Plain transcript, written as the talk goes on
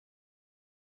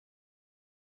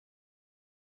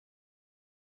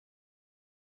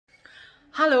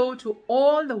Hello to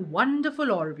all the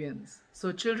wonderful Orbians.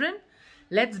 So children,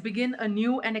 let's begin a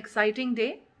new and exciting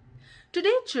day.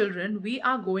 Today children, we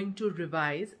are going to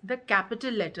revise the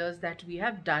capital letters that we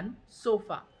have done so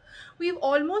far. We've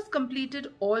almost completed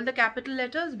all the capital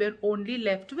letters. We're only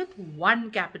left with one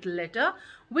capital letter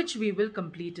which we will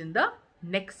complete in the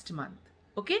next month.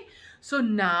 Okay, so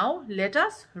now let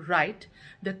us write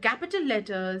the capital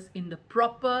letters in the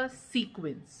proper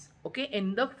sequence, okay,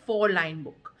 in the 4-line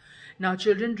book. Now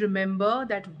children, remember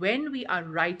that when we are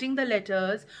writing the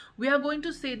letters, we are going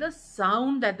to say the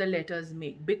sound that the letters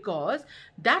make, because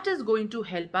that is going to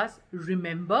help us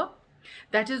remember,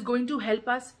 that is going to help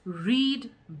us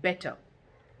read better.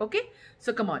 Okay,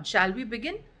 so come on, shall we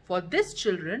begin? For this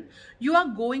children, you are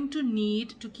going to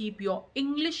need to keep your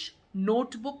English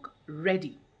notebook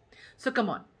ready. So come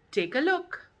on, take a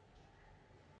look.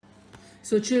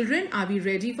 So children, are we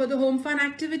ready for the home fun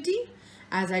activity?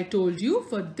 As I told you,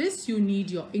 for this you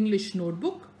need your English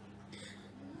notebook.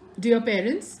 Dear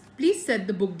parents, please set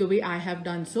the book the way I have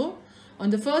done so. On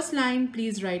the first line,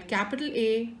 please write capital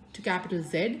A to capital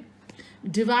Z.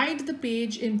 Divide the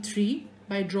page in 3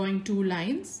 by drawing 2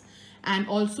 lines and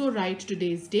also write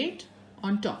today's date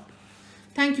on top.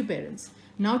 Thank you, parents.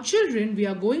 Now children, we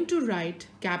are going to write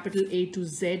capital A to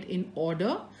Z in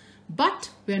order,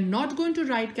 but we are not going to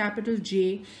write capital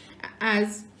J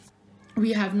as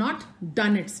we have not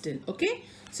done it still. Okay,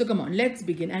 so come on, let's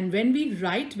begin. And when we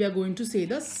write, we are going to say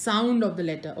the sound of the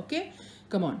letter. Okay,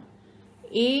 come on.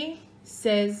 A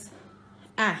says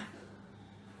A,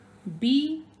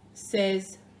 B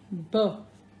says B,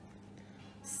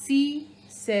 C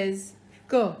says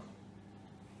K,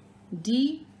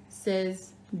 D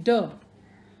says D,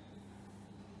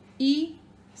 E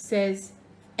says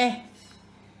E,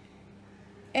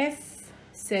 F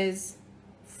says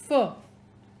F,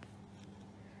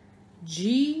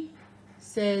 G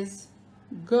says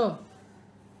G,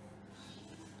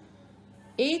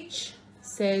 H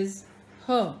says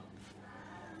H,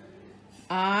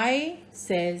 I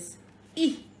says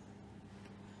I.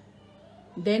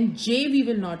 Then J we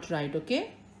will not write,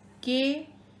 okay? K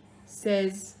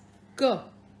says K,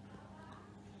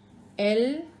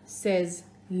 L says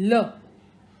L,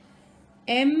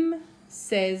 M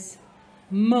says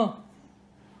M,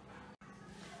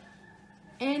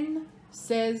 N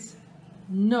says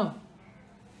N,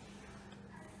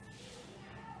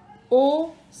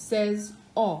 O says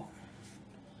O,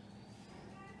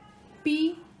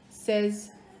 P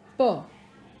says P,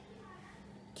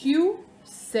 Q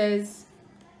says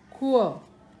Q,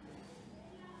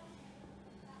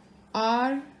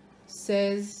 R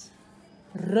says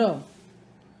R,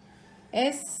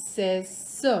 S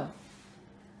says S,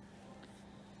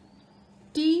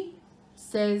 T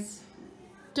says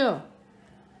T,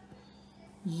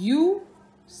 U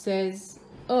says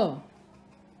A,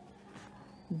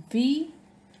 V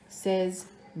says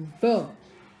V,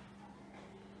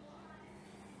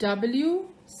 W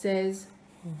says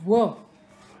W,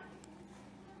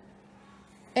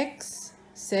 X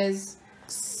says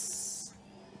X,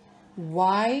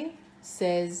 Y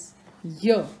says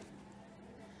Y,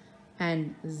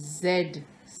 and Z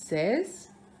says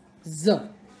Z.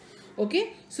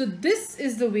 Okay, so this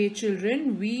is the way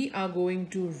children we are going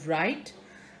to write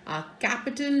our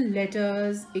capital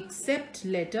letters except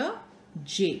letter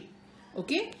J.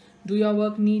 Okay, do your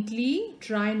work neatly.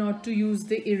 Try not to use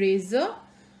the eraser.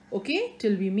 Okay,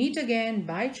 till we meet again.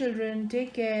 Bye children.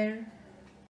 Take care.